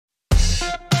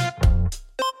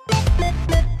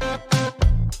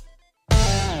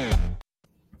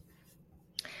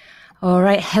All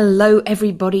right. Hello,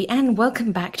 everybody, and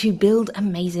welcome back to Build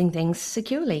Amazing Things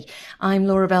Securely. I'm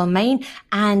Laura Bell Main,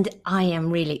 and I am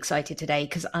really excited today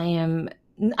because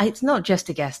it's not just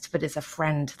a guest, but it's a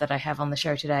friend that I have on the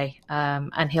show today.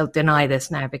 And he'll deny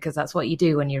this now because that's what you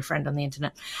do when you're a friend on the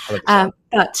internet.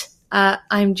 But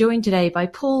I'm joined today by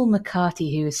Paul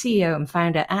McCarty, who is CEO and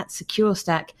founder at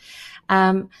SecureStack.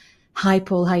 Hi,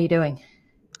 Paul. How are you doing?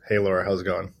 Hey, Laura. How's it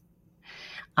going?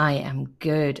 I am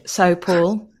good. So,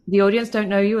 Paul, the audience don't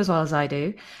know you as well as I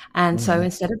do. And so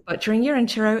instead of butchering your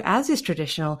intro, as is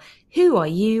traditional, who are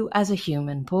you as a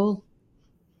human, Paul?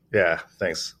 Yeah,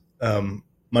 thanks.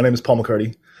 My name is Paul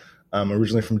McCarty. I'm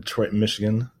originally from Detroit,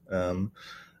 Michigan.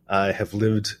 I have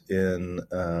lived in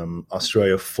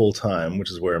Australia full time,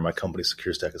 which is where my company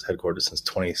SecureStack is headquartered since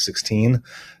 2016.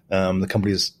 The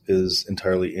company is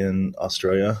entirely in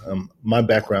Australia. My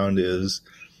background is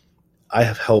I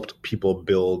have helped people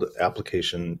build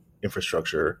application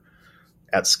infrastructure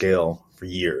at scale for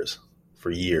years.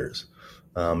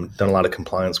 Done a lot of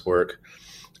compliance work.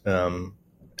 I'm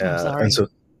sorry. And so,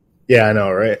 yeah, I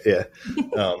know, right? Yeah.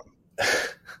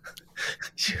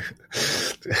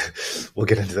 We'll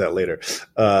get into that later.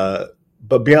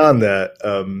 But beyond that,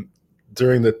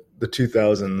 during the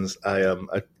 2000s,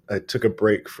 I took a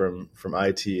break from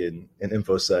IT and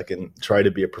InfoSec and tried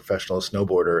to be a professional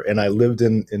snowboarder. And I lived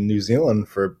in New Zealand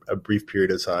for a brief period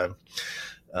of time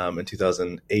in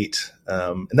 2008.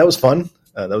 And that was fun.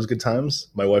 That was good times.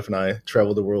 My wife and I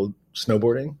traveled the world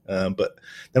snowboarding. But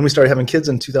then we started having kids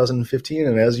in 2015.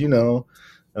 And as you know,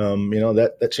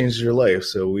 that changes your life.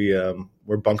 So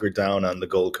we're bunkered down on the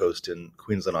Gold Coast in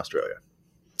Queensland, Australia.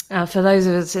 For those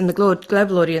of us in the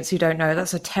global audience who don't know,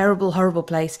 that's a terrible, horrible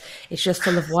place. It's just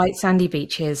full of white sandy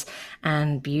beaches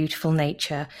and beautiful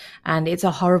nature. And it's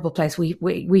a horrible place.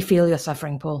 We feel your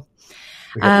suffering, Paul.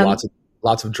 We have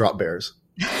lots of drop bears.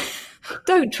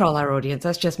 Don't troll our audience.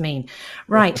 That's just mean.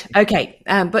 Right. Okay.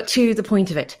 But to the point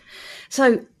of it.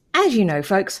 So, as you know,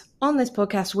 folks, on this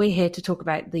podcast, we're here to talk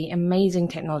about the amazing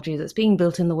technology that's being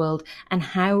built in the world and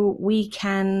how we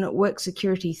can work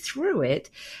security through it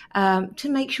to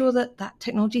make sure that that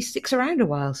technology sticks around a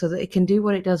while so that it can do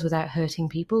what it does without hurting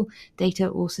people, data,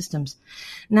 or systems.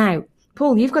 Now,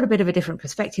 Paul, you've got a bit of a different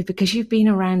perspective because you've been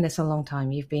around this a long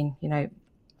time. You've been,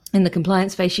 in the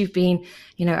compliance space, you've been,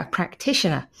 a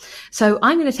practitioner. So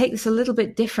I'm going to take this a little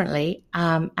bit differently,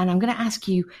 and I'm going to ask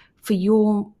you for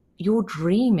your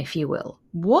dream, if you will.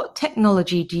 What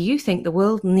technology do you think the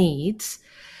world needs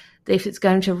if it's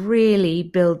going to really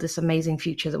build this amazing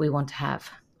future that we want to have?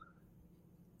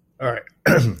 All right.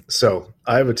 So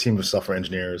I have a team of software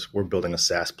engineers. We're building a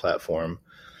SaaS platform.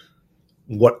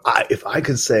 If I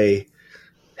could say,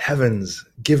 heavens,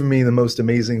 give me the most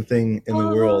amazing thing in the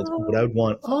world,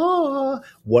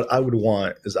 what I would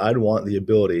want is I'd want the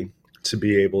ability to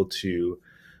be able to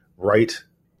write,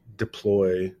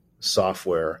 deploy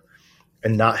software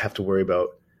and not have to worry about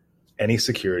any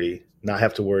security, not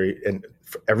have to worry, and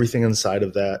for everything inside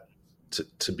of that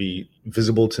to be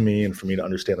visible to me and for me to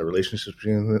understand the relationships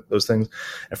between those things,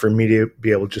 and for me to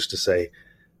be able just to say,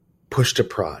 push to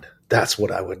prod. That's what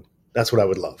I would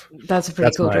love. That's a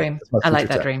pretty cool dream. I like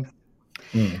that dream.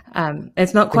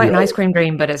 It's not quite an ice cream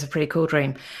dream, but it's a pretty cool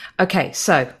dream. Okay,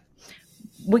 so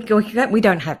we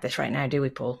don't have this right now, do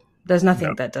we, Paul? There's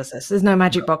nothing that does this. There's no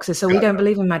magic boxes, so we don't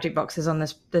believe in magic boxes on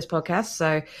this podcast.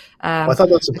 So I thought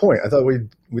that's the point. I thought we're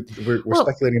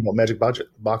speculating about magic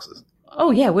boxes.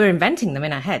 Oh yeah, we're inventing them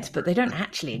in our heads, but they don't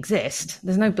actually exist.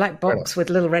 There's no black box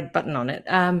with a little red button on it.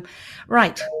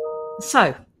 Right.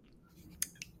 So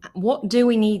what do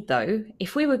we need though?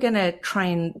 If we were going to try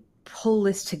and pull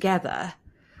this together,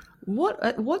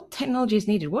 what technology is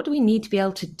needed? What do we need to be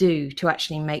able to do to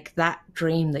actually make that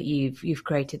dream that you've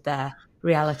created there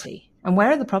reality? And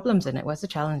where are the problems in it? Where's the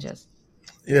challenges?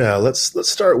 Yeah, let's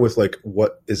start with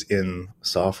what is in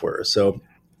software. So,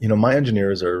 my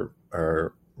engineers are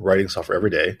writing software every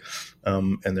day,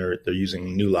 and they're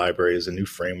using new libraries and new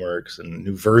frameworks and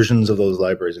new versions of those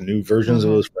libraries and new versions of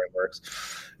those frameworks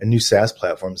and new SaaS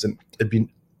platforms. And it'd be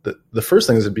the first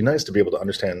thing is it'd be nice to be able to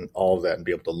understand all of that and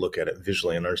be able to look at it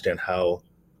visually and understand how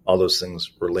all those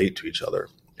things relate to each other.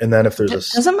 And then if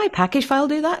there's doesn't my package file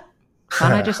do that?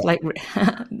 Can't I just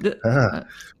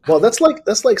Well, that's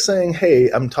like saying, hey,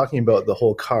 I'm talking about the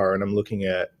whole car and I'm looking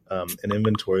at an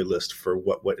inventory list for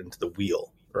what went into the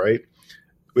wheel, right?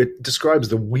 It describes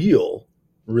the wheel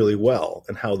really well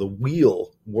and how the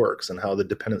wheel works and how the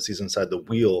dependencies inside the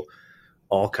wheel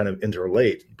all kind of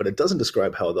interrelate, but it doesn't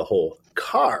describe how the whole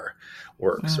car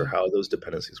works or how those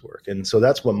dependencies work. And so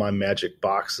that's what my magic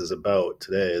box is about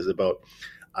today, is about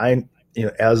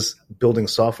as building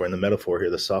software, in the metaphor here,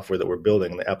 the software that we're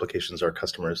building, the applications our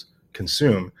customers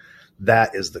consume,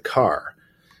 that is the car.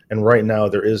 And right now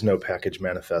there is no package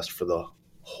manifest for the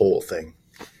whole thing.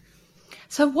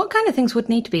 So what kind of things would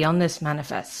need to be on this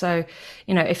manifest? So,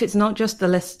 if it's not just the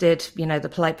listed, the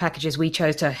polite packages we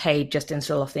chose to, hey, just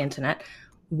install off the internet,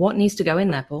 what needs to go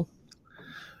in there, Paul?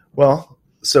 Well,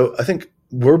 so I think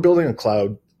we're building a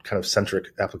cloud kind of centric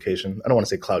application. I don't want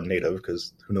to say cloud native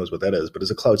because who knows what that is, but it's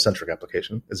a cloud centric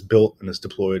application. It's built and it's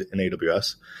deployed in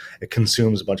AWS. It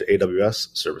consumes a bunch of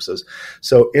AWS services.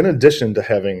 So in addition to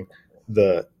having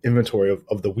the inventory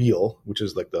of the wheel, which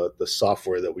is like the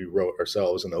software that we wrote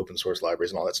ourselves and the open source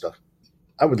libraries and all that stuff,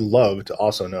 I would love to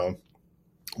also know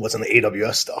what's in the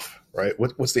AWS stuff, right?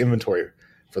 What's the inventory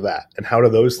for that? And how do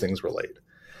those things relate?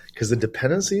 Because the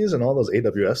dependencies and all those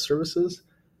AWS services,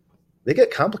 they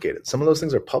get complicated. Some of those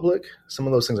things are public. Some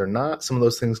of those things are not. Some of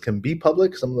those things can be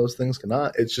public. Some of those things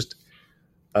cannot. It's just,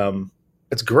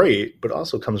 it's great, but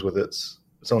also comes with its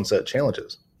own set of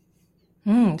challenges.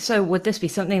 So would this be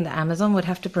something that Amazon would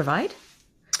have to provide?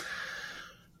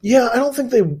 Yeah, I don't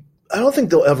think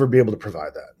they'll ever be able to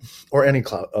provide that, or any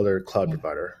other cloud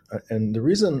provider. And the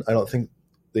reason I don't think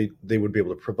they would be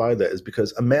able to provide that is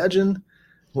because imagine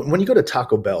when you go to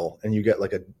Taco Bell and you get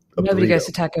like a nobody burrito. Goes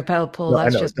to Taco Bell, Paul. No,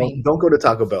 that's just me. Don't go to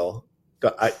Taco Bell.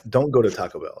 Don't go to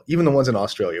Taco Bell. Even the ones in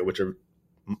Australia, which are,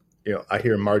 I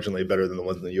hear marginally better than the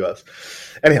ones in the U.S.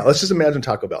 Anyhow, let's just imagine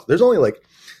Taco Bell. There's only like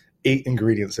 8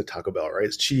 ingredients at Taco Bell, right?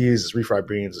 It's cheese, it's refried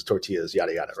beans, it's tortillas,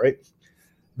 yada, yada, right?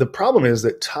 The problem is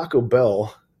that Taco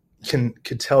Bell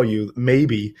could tell you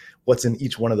maybe what's in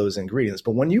each one of those ingredients.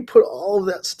 But when you put all of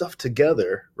that stuff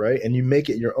together, right, and you make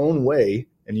it your own way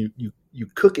and you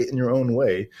cook it in your own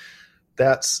way,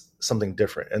 that's something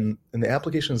different. And the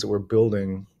applications that we're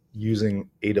building using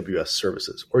AWS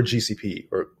services or GCP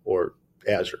or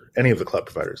Azure, any of the cloud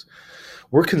providers,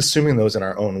 we're consuming those in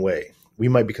our own way. We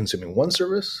might be consuming one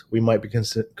service. We might be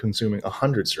consuming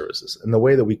 100 services. And the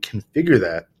way that we configure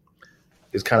that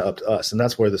is kind of up to us. And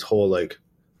that's where this whole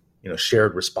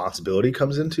shared responsibility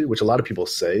comes into, which a lot of people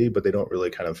say, but they don't really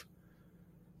kind of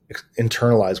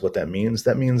internalize what that means.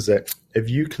 That means that if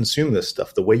you consume this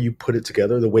stuff, the way you put it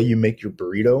together, the way you make your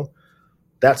burrito,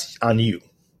 that's on you.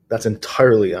 That's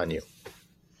entirely on you.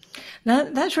 Now,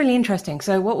 that's really interesting.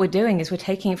 So what we're doing is we're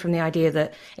taking it from the idea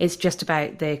that it's just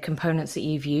about the components that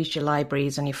you've used, your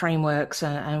libraries and your frameworks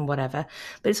and whatever,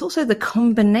 but it's also the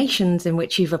combinations in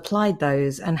which you've applied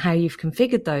those and how you've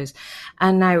configured those.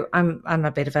 And now I'm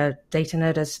a bit of a data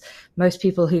nerd, as most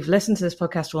people who've listened to this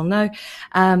podcast will know.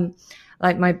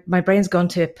 Like my brain's gone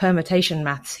to permutation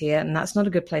maths here, and that's not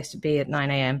a good place to be at 9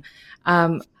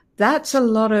 a.m. That's a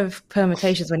lot of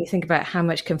permutations when you think about how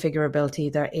much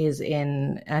configurability there is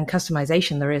and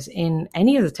customization there is in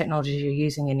any of the technologies you're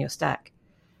using in your stack.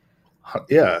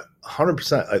 Yeah,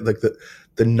 100%. Like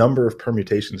the number of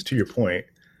permutations, to your point,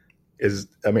 is,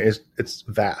 it's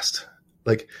vast.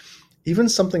 Like even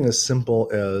something as simple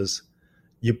as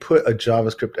you put a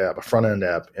JavaScript app, a front end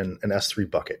app, in an S3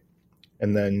 bucket,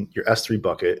 and then your S3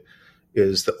 bucket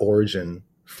is the origin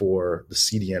for the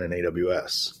CDN in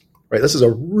AWS. Right, this is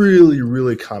a really,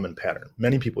 really common pattern.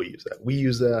 Many people use that. We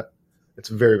use that. It's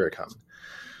very, very common.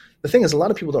 The thing is, a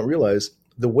lot of people don't realize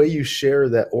the way you share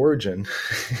that origin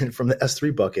from the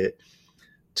S3 bucket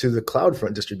to the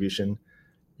CloudFront distribution,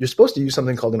 you're supposed to use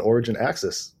something called an origin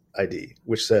access ID,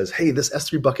 which says, hey, this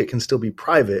S3 bucket can still be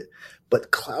private,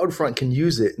 but CloudFront can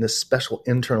use it in a special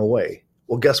internal way.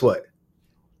 Well, guess what?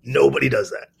 Nobody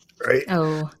does that, right?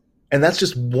 Oh. And that's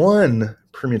just one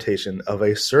permutation of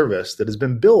a service that has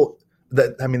been built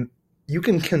that, you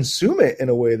can consume it in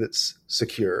a way that's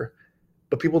secure,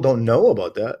 but people don't know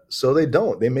about that. So they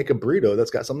don't. They make a burrito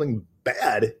that's got something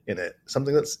bad in it,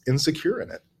 something that's insecure in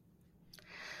it.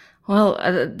 Well,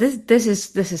 this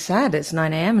is sad. It's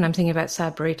 9 a.m. and I'm thinking about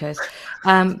sad burritos.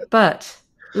 But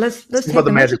let's take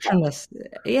the message from this.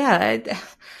 Yeah.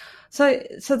 So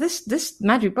this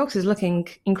magic box is looking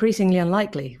increasingly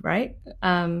unlikely, right?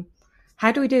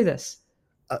 How do we do this?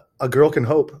 A girl can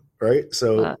hope, right?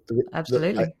 So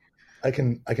absolutely, I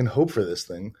can hope for this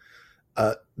thing.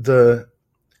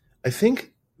 I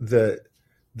think that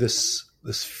this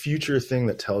future thing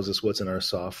that tells us what's in our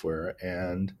software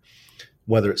and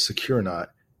whether it's secure or not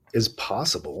is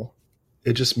possible.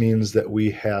 It just means that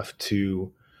we have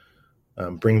to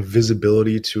bring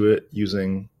visibility to it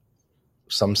using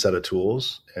some set of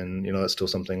tools, and that's still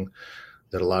something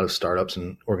that a lot of startups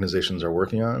and organizations are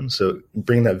working on. So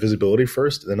bringing that visibility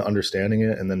first, then understanding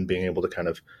it, and then being able to kind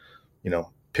of,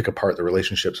 pick apart the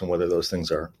relationships and whether those things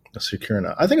are secure or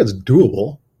not. I think it's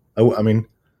doable.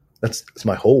 That's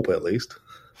my hope, at least.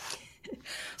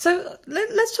 So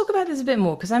let's talk about this a bit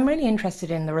more, because I'm really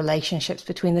interested in the relationships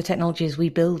between the technologies we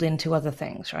build into other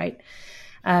things, right?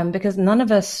 Because none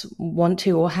of us want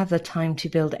to or have the time to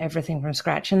build everything from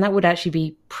scratch, and that would actually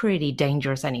be pretty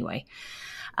dangerous anyway.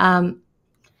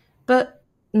 But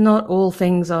not all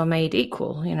things are made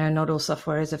equal. Not all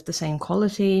software is of the same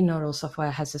quality. Not all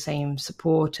software has the same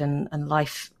support and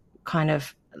life kind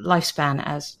of lifespan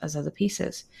as other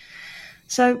pieces.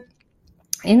 So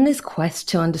in this quest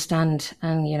to understand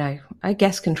and, I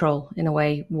guess control in a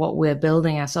way what we're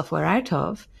building our software out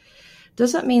of,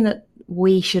 does that mean that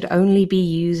we should only be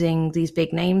using these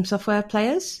big name software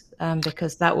players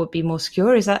because that would be more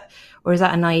secure? Is that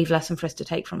a naive lesson for us to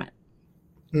take from it?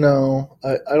 No,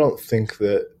 I don't think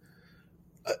that.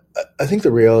 I think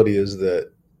the reality is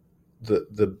that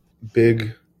the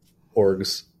big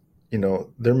orgs,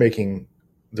 they're making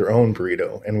their own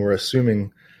burrito, and we're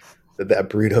assuming that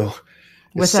burrito.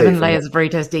 We're 7 layers of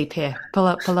burritos deep here. Pull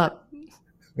up. Right.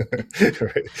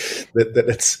 That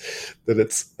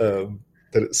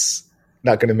it's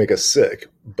not going to make us sick.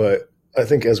 But I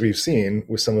think, as we've seen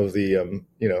with some of the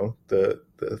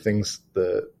the things,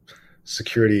 the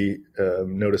security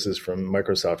notices from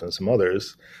Microsoft and some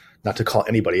others, not to call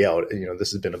anybody out,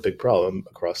 this has been a big problem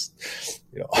across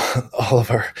all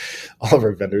of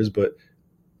our vendors, but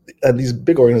these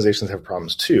big organizations have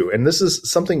problems too. And this is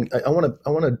something I want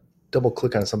to double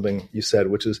click on something you said,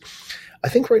 which is, I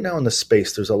think right now in the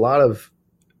space, there's a lot of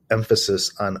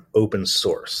emphasis on open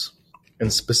source,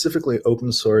 and specifically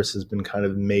open source has been kind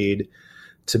of made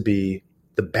to be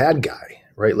the bad guy,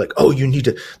 right? Like, oh,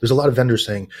 there's a lot of vendors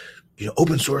saying,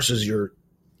 open source is your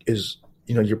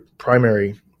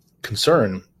primary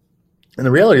concern. And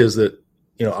the reality is that,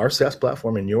 our SaaS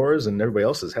platform and yours and everybody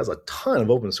else's has a ton of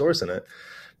open source in it,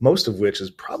 most of which is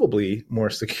probably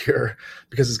more secure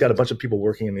because it's got a bunch of people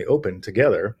working in the open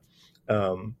together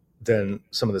than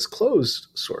some of this closed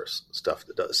source stuff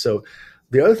that does. So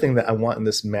the other thing that I want in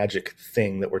this magic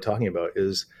thing that we're talking about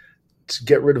is to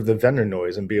get rid of the vendor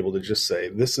noise and be able to just say,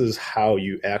 this is how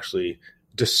you actually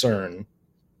discern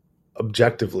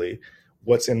objectively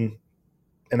what's in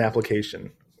an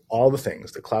application, all the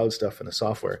things, the cloud stuff and the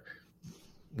software,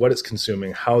 what it's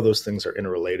consuming, how those things are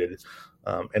interrelated,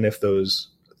 and if those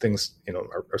things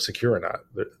are secure or not.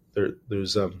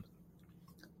 There's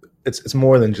it's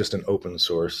more than just an open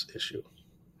source issue.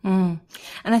 And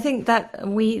I think that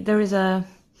there's a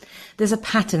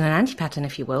pattern, an anti-pattern,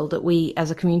 if you will, that we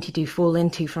as a community do fall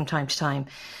into from time to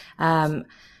time.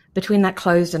 Between that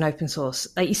closed and open source,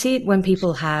 you see it when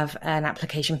people have an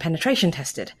application penetration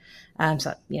tested.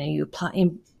 So you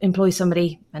employ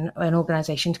somebody, an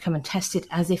organization, to come and test it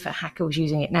as if a hacker was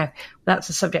using it. Now, that's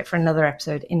a subject for another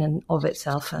episode in and of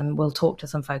itself, and we'll talk to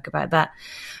some folk about that.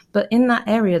 But in that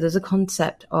area, there's a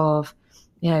concept of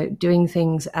doing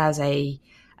things as a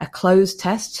closed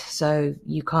test, so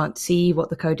you can't see what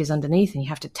the code is underneath and you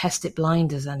have to test it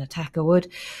blind as an attacker would,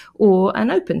 or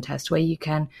an open test where you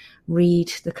can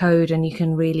read the code and you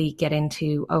can really get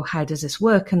into, how does this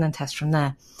work, and then test from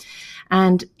there.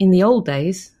 And in the old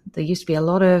days, there used to be a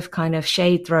lot of kind of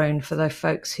shade thrown for those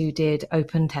folks who did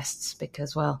open tests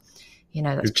because,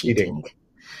 that's cheating.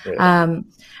 Yeah.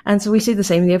 And so we see the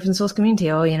same in the open source community.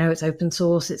 It's open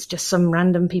source. It's just some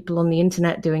random people on the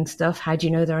internet doing stuff. How do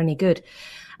you know they're any good?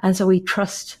 And so we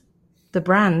trust the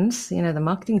brands, the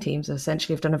marketing teams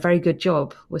essentially have done a very good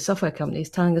job with software companies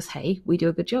telling us, hey, we do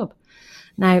a good job.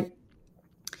 Now,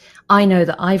 I know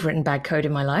that I've written bad code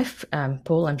in my life.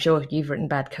 Paul, I'm sure you've written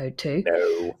bad code too.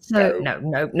 No,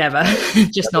 never.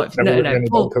 Just not. No.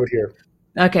 Paul, code here.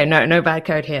 Okay, no bad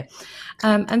code here.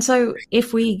 And so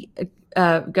if we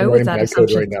go with that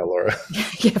assumption right now, Laura.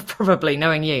 Yeah, probably,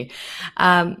 knowing you.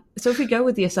 So if we go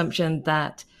with the assumption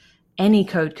that any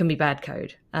code can be bad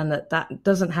code, and that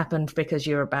doesn't happen because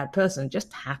you're a bad person, it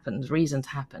just happens, reasons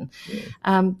happen,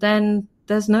 then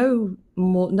there's no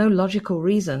logical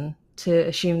reason to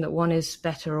assume that one is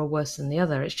better or worse than the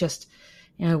other. It's just,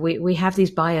 we have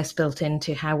these bias built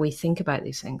into how we think about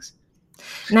these things.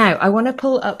 Now, I want to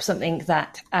pull up something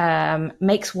that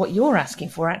makes what you're asking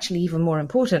for actually even more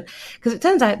important, because it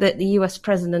turns out that the US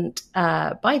President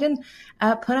Biden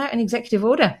put out an executive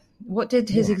order. What did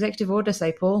his executive order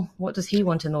say, Paul? What does he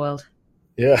want in the world?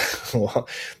 Yeah, well,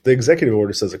 the executive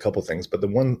order says a couple things, but the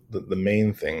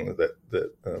main thing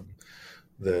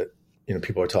that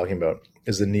people are talking about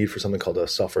is the need for something called a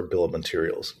software bill of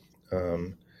materials.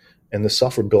 And the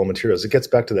software bill of materials, it gets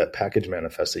back to that package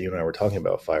manifest that you and I were talking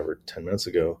about 5 or 10 minutes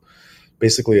ago.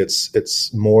 Basically,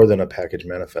 it's more than a package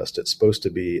manifest. It's supposed to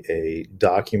be a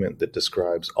document that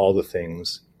describes all the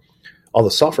things, all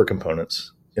the software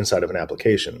components inside of an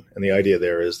application. And the idea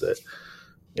there is that,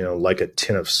 like a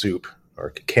tin of soup, or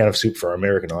a can of soup for our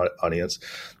American audience,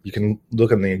 you can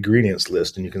look on the ingredients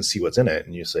list and you can see what's in it.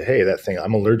 And you say, hey, that thing,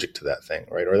 I'm allergic to that thing,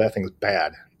 right? Or that thing's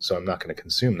bad, so I'm not going to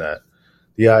consume that.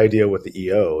 The idea with the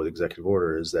EO, the executive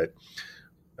order, is that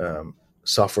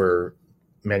software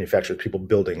manufacturers, people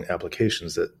building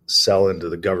applications that sell into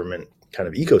the government kind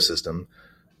of ecosystem,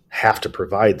 have to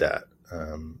provide that.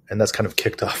 And that's kind of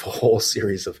kicked off a whole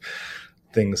series of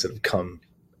things that have come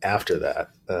after that.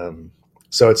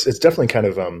 So it's definitely kind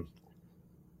of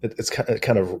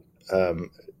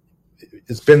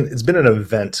it's been an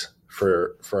event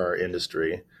for our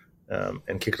industry,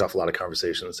 and kicked off a lot of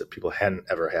conversations that people hadn't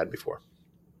ever had before.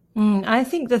 I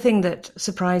think the thing that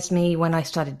surprised me when I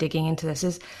started digging into this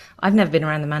is I've never been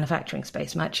around the manufacturing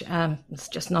space much. It's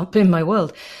just not been my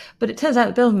world. But it turns out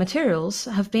the bill of materials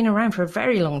have been around for a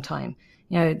very long time.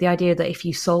 You know, the idea that if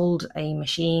you sold a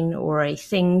machine or a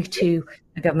thing to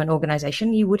a government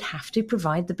organization, you would have to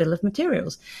provide the bill of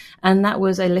materials. And that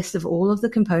was a list of all of the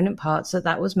component parts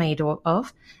that was made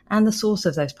of, and the source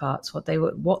of those parts, what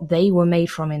they were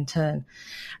made from in turn.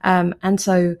 And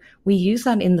so we use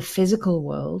that in the physical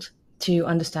world to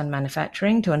understand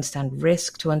manufacturing, to understand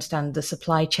risk, to understand the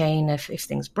supply chain if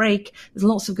things break. There's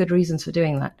lots of good reasons for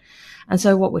doing that. And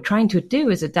so what we're trying to do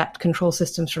is adapt control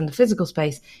systems from the physical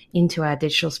space into our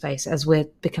digital space, as we're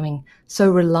becoming so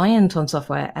reliant on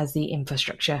software as the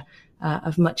infrastructure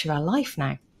of much of our life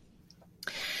now.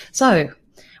 So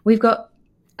we've got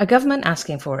a government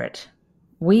asking for it.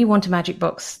 We want a magic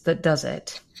box that does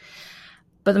it.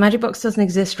 But the magic box doesn't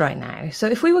exist right now. So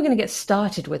if we were going to get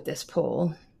started with this,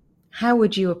 Paul, how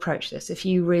would you approach this if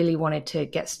you really wanted to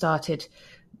get started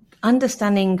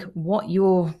understanding what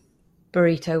your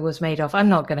burrito was made of? I'm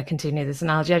not going to continue this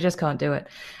analogy. I just can't do it.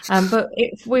 But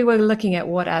if we were looking at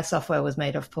what our software was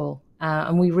made of, Paul,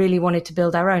 and we really wanted to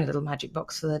build our own little magic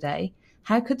box for the day,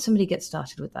 how could somebody get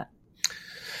started with that?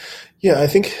 Yeah, I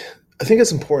think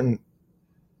it's important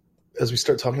as we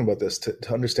start talking about this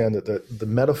to understand that the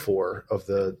metaphor of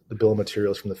the bill of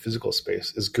materials from the physical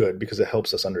space is good because it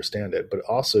helps us understand it, but it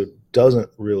also doesn't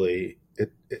really,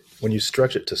 when you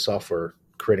stretch it to software,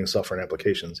 creating software and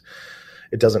applications,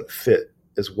 it doesn't fit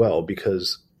as well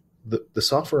because the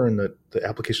software and the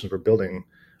applications we're building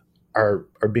are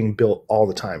being built all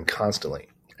the time, constantly.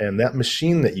 And that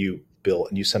machine that you built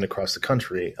and you sent across the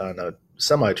country on a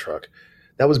semi-truck,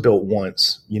 that was built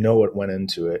once, you know what went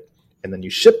into it, and then you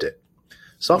shipped it.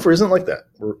 Software isn't like that.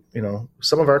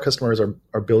 Some of our customers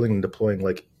are building and deploying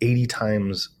like 80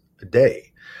 times a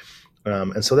day.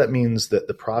 And so that means that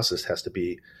the process has to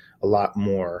be a lot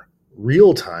more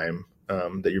real time,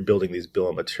 that you're building these bill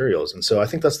of materials. And so I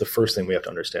think that's the first thing we have to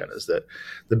understand is that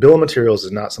the bill of materials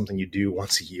is not something you do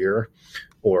once a year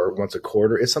or once a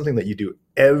quarter. It's something that you do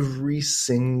every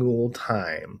single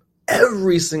time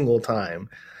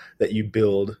that you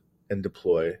build and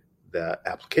deploy that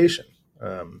application.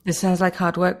 This sounds like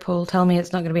hard work, Paul. Tell me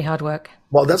it's not going to be hard work.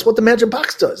 Well, that's what the magic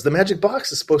box does. The magic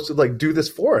box is supposed to do this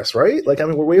for us, right?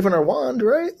 We're waving our wand,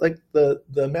 right?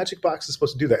 The magic box is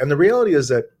supposed to do that. And the reality is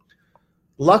that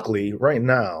luckily right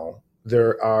now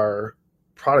there are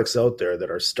products out there that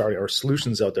are starting, or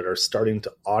solutions out there that are starting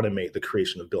to automate the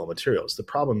creation of bill of materials. The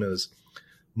problem is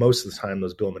most of the time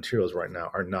those bill of materials right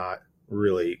now are not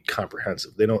really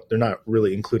comprehensive. They're not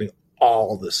really including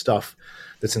all the stuff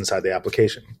that's inside the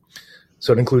application.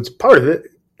 So it includes part of it,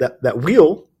 that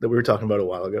wheel that we were talking about a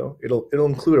while ago. It'll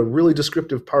include a really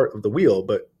descriptive part of the wheel,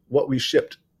 but what we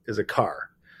shipped is a car,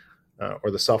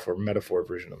 or the software metaphor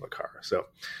version of a car. So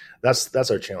that's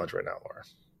our challenge right now, Laura.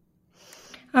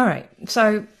 All right.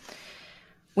 So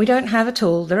we don't have a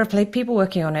tool. There are people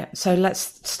working on it. So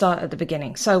let's start at the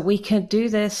beginning. So we could do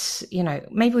this,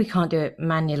 maybe we can't do it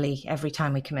manually every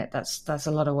time we commit. That's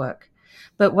a lot of work.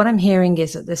 But what I'm hearing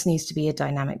is that this needs to be a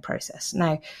dynamic process.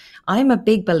 Now, I'm a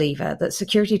big believer that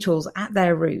security tools at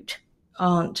their root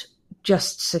aren't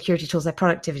just security tools, they're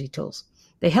productivity tools.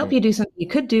 They help you do something you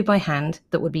could do by hand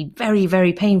that would be very,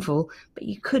 very painful, but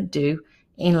you could do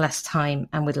in less time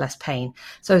and with less pain.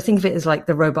 So think of it as like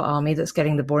the robot army that's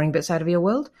getting the boring bits out of your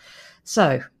world.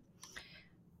 So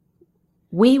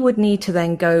we would need to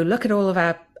then go look at all of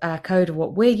our code of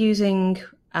what we're using.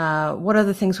 What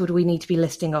other things would we need to be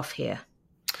listing off here?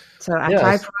 So our cloud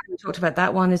provider, we talked about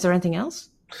that one. Is there anything else?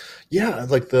 Yeah,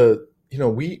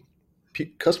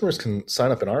 customers can sign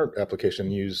up in our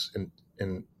application, use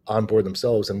and onboard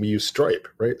themselves, and we use Stripe,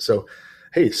 right? So,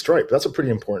 hey, Stripe, that's a pretty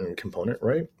important component,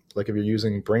 right? Like if you're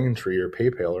using Braintree or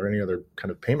PayPal or any other kind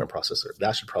of payment processor,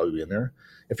 that should probably be in there.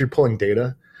 If you're pulling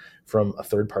data from a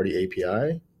third-party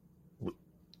API,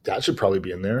 that should probably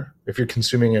be in there. If you're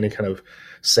consuming any kind of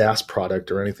SaaS product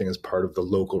or anything as part of the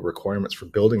local requirements for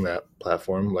building that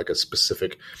platform, like a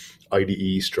specific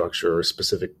IDE structure or a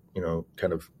specific,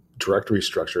 kind of directory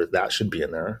structure, that should be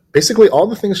in there. Basically, all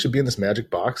the things should be in this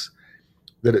magic box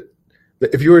that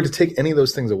if you were to take any of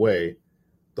those things away,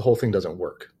 the whole thing doesn't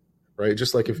work, right?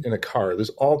 Just like if in a car, there's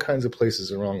all kinds of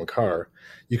places around the car,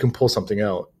 you can pull something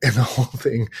out and the whole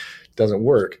thing doesn't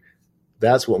work.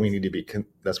 That's what we need to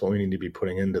be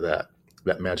putting into that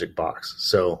magic box.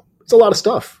 So it's a lot of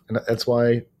stuff. And that's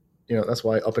why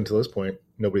up until this point,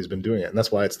 nobody's been doing it. And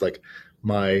that's why it's like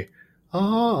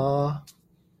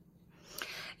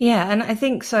Yeah, and I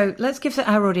think so. Let's give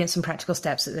our audience some practical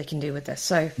steps that they can do with this.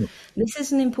 So this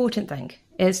is an important thing.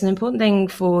 It's an important thing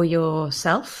for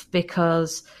yourself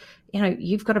because,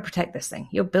 you've got to protect this thing.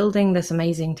 You're building this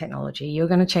amazing technology. You're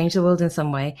going to change the world in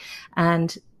some way.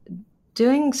 And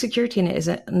doing security in it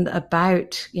isn't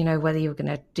about, whether you're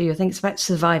going to do your thing. It's about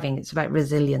surviving. It's about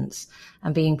resilience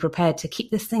and being prepared to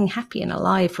keep this thing happy and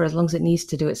alive for as long as it needs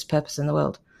to do its purpose in the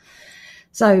world.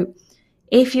 So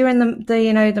if you're in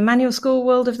the manual school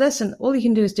world of this and all you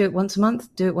can do is do it once a month,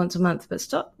 but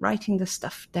start writing this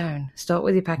stuff down. Start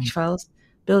with your package files,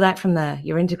 build out from there,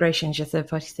 your integrations, your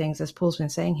third-party things, as Paul's been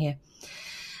saying here.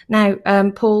 Now,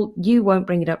 Paul, you won't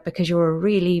bring it up because you're a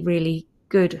really, really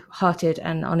good-hearted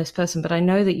and honest person, but I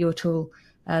know that your tool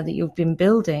that you've been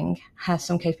building has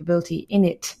some capability in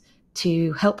it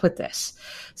to help with this.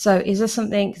 So is there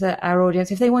something that our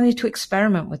audience, if they wanted to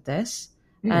experiment with this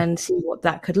and see what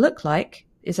that could look like,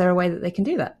 is there a way that they can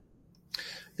do that?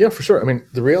 Yeah, for sure. I mean,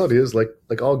 the reality is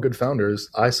like all good founders,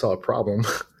 I saw a problem,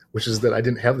 which is that I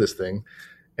didn't have this thing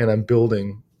and I'm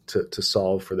building to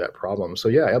solve for that problem. So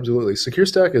yeah, absolutely.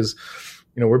 SecureStack is,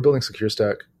 we're building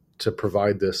SecureStack to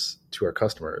provide this to our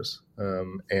customers.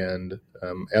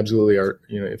 Absolutely,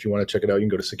 if you want to check it out, you can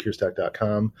go to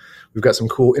SecureStack.com. We've got some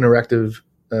cool interactive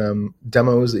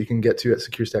demos that you can get to at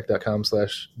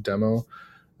SecureStack.com/demo.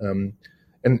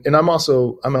 And I'm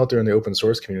out there in the open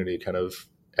source community kind of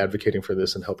advocating for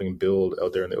this and helping build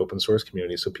out there in the open source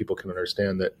community so people can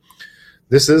understand that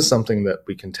this is something that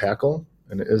we can tackle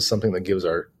and it is something that gives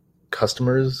our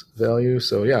customers value.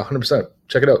 So yeah, 100%.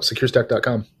 Check it out,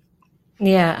 SecureStack.com.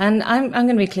 Yeah, and I'm going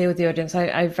to be clear with the audience.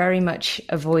 I very much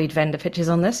avoid vendor pitches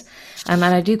on this, and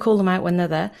I do call them out when they're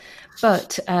there.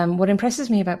 But what impresses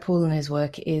me about Paul and his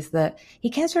work is that he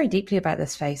cares very deeply about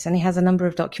this space, and he has a number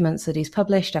of documents that he's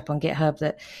published up on GitHub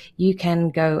that you can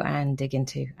go and dig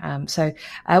into. So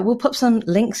we'll put some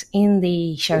links in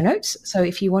the show notes. So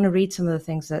if you want to read some of the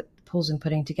things that Paul's been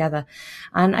putting together,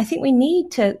 and I think we need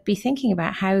to be thinking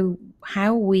about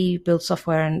how we build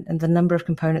software and the number of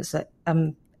components that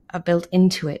are built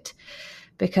into it,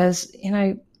 because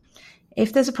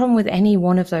if there's a problem with any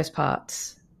one of those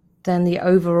parts, then the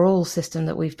overall system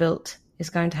that we've built is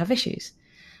going to have issues.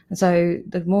 And so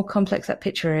the more complex that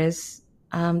picture is,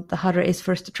 the harder it is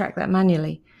for us to track that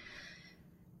manually.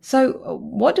 So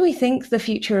what do we think the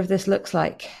future of this looks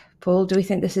like, Paul? Do we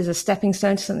think this is a stepping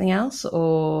stone to something else,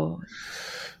 or?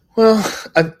 Well,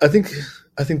 I think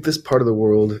this part of the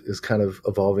world is kind of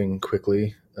evolving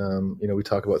quickly. We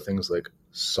talk about things like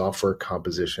software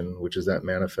composition, which is that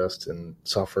manifest in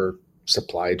software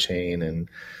supply chain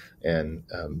and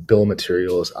bill of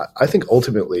materials. I think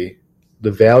ultimately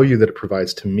the value that it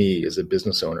provides to me as a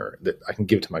business owner that I can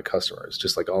give to my customers,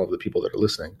 just like all of the people that are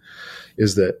listening,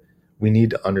 is that we need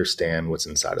to understand what's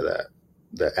inside of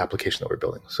that application that we're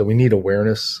building. So we need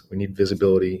awareness, we need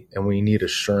visibility, and we need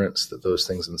assurance that those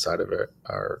things inside of it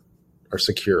are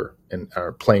secure and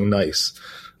are playing nice.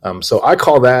 So I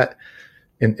call that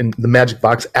in the magic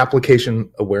box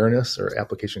application awareness or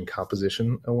application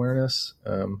composition awareness.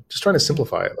 Just trying to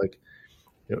simplify it. Like,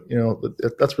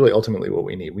 that's really ultimately what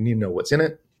we need. We need to know what's in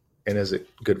it and is it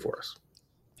good for us?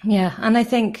 Yeah. And I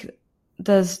think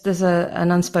there's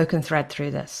an unspoken thread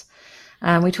through this.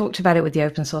 We talked about it with the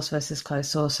open source versus closed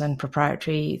source and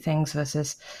proprietary things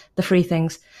versus the free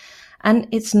things. And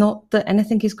it's not that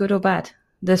anything is good or bad.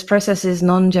 This process is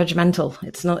non-judgmental.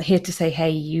 It's not here to say, hey,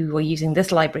 you are using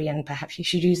this library and perhaps you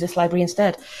should use this library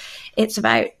instead. It's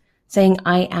about saying,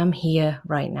 I am here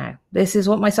right now. This is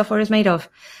what my software is made of.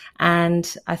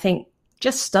 And I think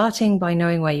just starting by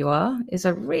knowing where you are is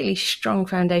a really strong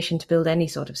foundation to build any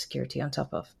sort of security on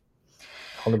top of.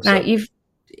 100%. Now,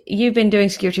 you've been doing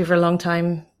security for a long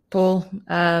time, Paul.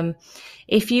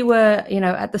 If you were,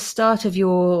 at the start of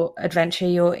your adventure,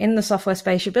 you're in the software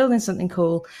space, you're building something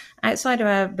cool, outside of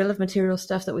our bill of material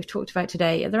stuff that we've talked about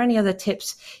today, are there any other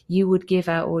tips you would give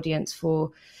our audience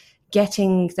for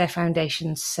getting their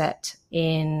foundations set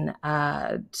in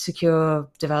secure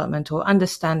development or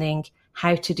understanding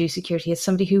how to do security as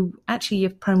somebody who actually your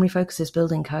primary focus is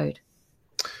building code?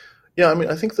 Yeah, I mean,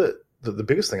 I think that the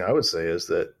biggest thing I would say is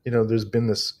that, there's been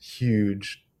this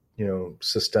huge,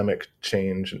 systemic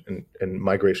change and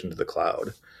migration to the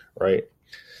cloud, right?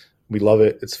 We love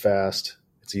it. It's fast.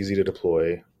 It's easy to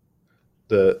deploy.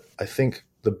 I think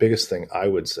the biggest thing I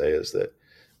would say is that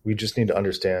we just need to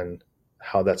understand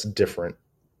how that's different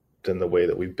than the way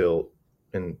that we built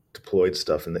and deployed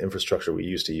stuff in the infrastructure we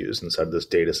used to use inside of this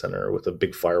data center with a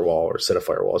big firewall or set of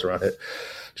firewalls around it.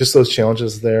 Just those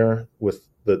challenges there with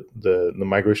the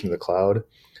migration to the cloud.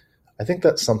 I think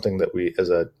that's something that we as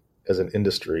an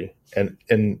industry and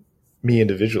me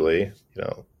individually,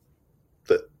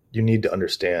 that you need to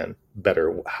understand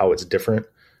better how it's different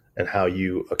and how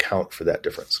you account for that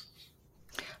difference.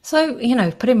 So,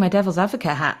 putting my devil's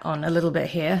advocate hat on a little bit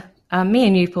here, me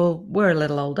and you, Paul, we're a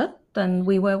little older than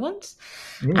we were once.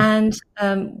 And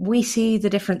we see the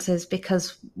differences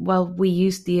because, we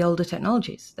used the older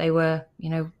technologies. They were,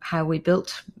 how we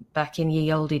built back in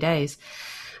ye olde days.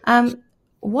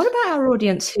 What about our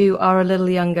audience who are a little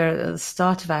younger at the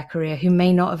start of our career, who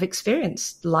may not have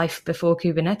experienced life before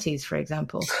Kubernetes, for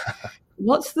example?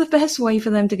 What's the best way for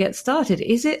them to get started?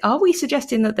 Are we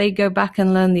suggesting that they go back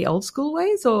and learn the old school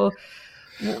ways, or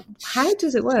how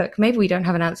does it work? Maybe we don't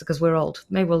have an answer because we're old.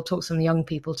 Maybe we'll talk to some young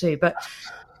people too, but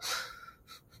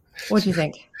what do you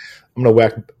think? I'm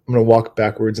gonna walk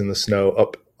backwards in the snow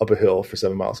up a hill for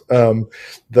 7 miles. I don't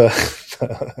know if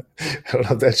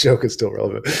that joke is still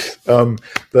relevant.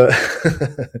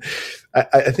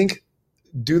 I think,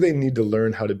 do they need to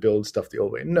learn how to build stuff the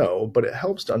old way? No, but it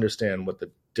helps to understand what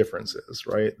the difference is,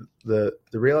 right? The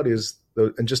reality is,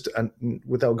 and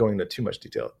without going into too much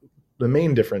detail, the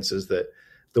main difference is that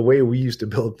the way we used to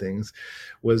build things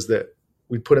was that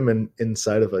we put them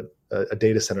inside of a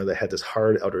data center that had this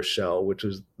hard outer shell, which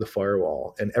was the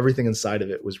firewall, and everything inside of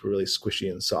it was really squishy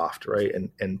and soft, right?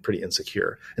 And pretty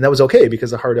insecure. And that was okay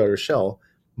because the hard outer shell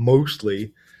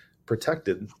mostly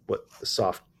protected what the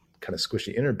soft kind of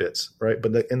squishy inner bits, right?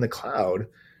 But in the cloud,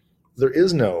 there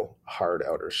is no hard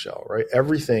outer shell, right?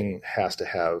 Everything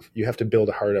you have to build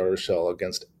a hard outer shell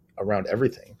around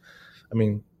everything. I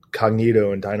mean,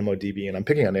 Cognito and DynamoDB, and I'm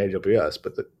picking on AWS,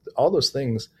 but all those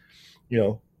things,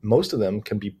 most of them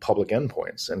can be public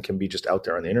endpoints and can be just out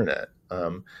there on the internet.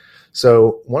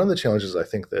 So one of the challenges I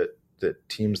think that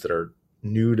teams that are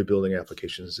new to building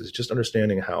applications is just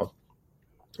understanding how,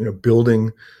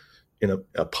 building in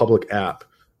a public app,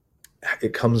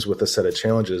 it comes with a set of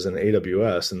challenges in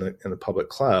AWS and in the public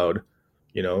cloud.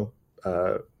 You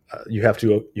have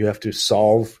to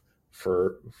solve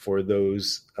for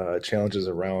those challenges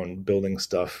around building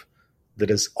stuff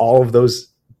that is all of those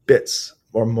bits,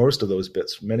 or most of those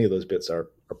bits. Many of those bits are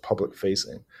public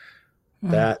facing.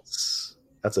 That's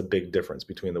a big difference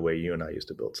between the way you and I used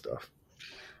to build stuff.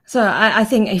 So I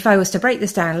think if I was to break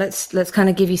this down, let's kind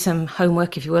of give you some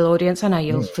homework, if you will, audience. I know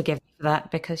you'll forgive me for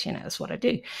that because, that's what I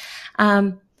do.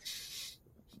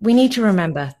 We need to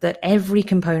remember that every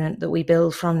component that we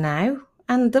build from now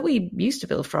and that we used to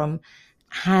build from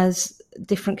has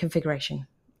different configuration.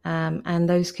 And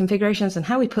those configurations and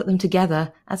how we put them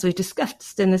together, as we've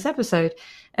discussed in this episode,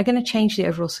 are going to change the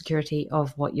overall security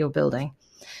of what you're building.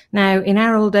 Now, in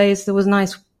our old days, there was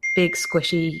nice big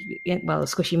squishy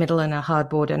middle and a hard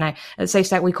border. Now, at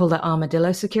SafeStack, we call that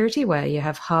armadillo security, where you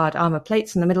have hard armor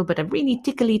plates in the middle, but a really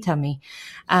tickly tummy.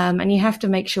 And you have to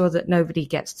make sure that nobody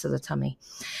gets to the tummy.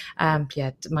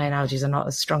 My analogies are not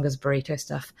as strong as burrito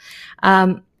stuff.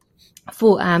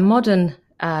 For our modern,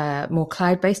 more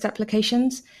cloud-based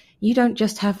applications, you don't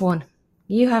just have one.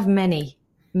 You have many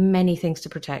things to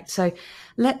protect. So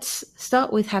let's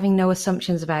start with having no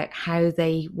assumptions about how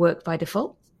they work by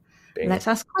default. Let's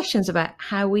ask questions about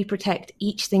how we protect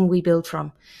each thing we build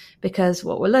from, because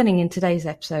what we're learning in today's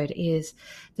episode is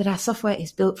that our software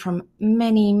is built from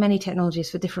many technologies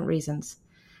for different reasons.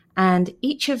 And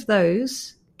each of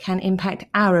those can impact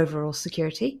our overall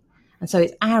security. And so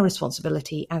it's our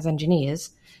responsibility as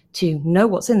engineers to know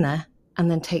what's in there and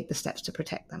then take the steps to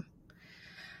protect them.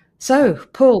 So,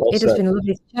 Paul, it has been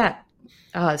lovely to chat.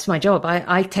 It's my job.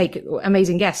 I take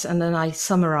amazing guests and then I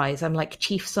summarize. I'm like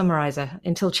chief summarizer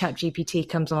until ChatGPT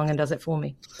comes along and does it for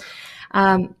me.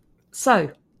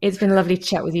 So it's been lovely to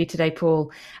chat with you today,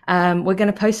 Paul. We're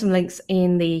going to post some links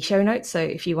in the show notes. So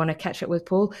if you want to catch up with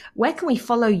Paul, where can we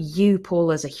follow you,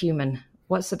 Paul, as a human?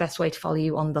 What's the best way to follow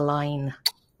you on the line?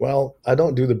 Well, I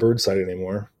don't do the bird site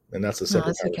anymore. And that's a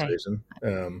separate conversation.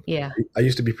 Okay. I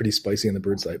used to be pretty spicy in the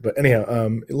bird site. But anyhow,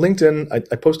 LinkedIn,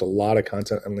 I post a lot of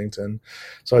content on LinkedIn.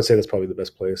 So I'd say that's probably the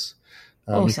best place.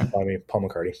 Awesome. You can find me, Paul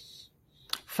McCarty.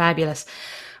 Fabulous.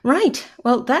 Right.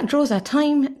 Well, that draws our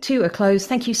time to a close.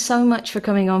 Thank you so much for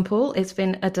coming on, Paul. It's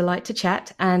been a delight to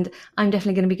chat, and I'm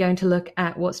definitely going to be going to look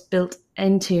at what's built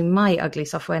into my ugly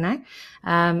software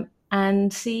now,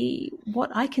 and see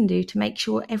what I can do to make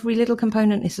sure every little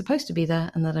component is supposed to be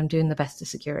there and that I'm doing the best to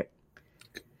secure it.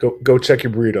 Go check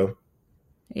your burrito.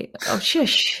 Oh,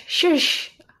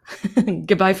 shush.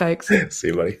 Goodbye, folks. See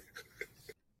you, buddy.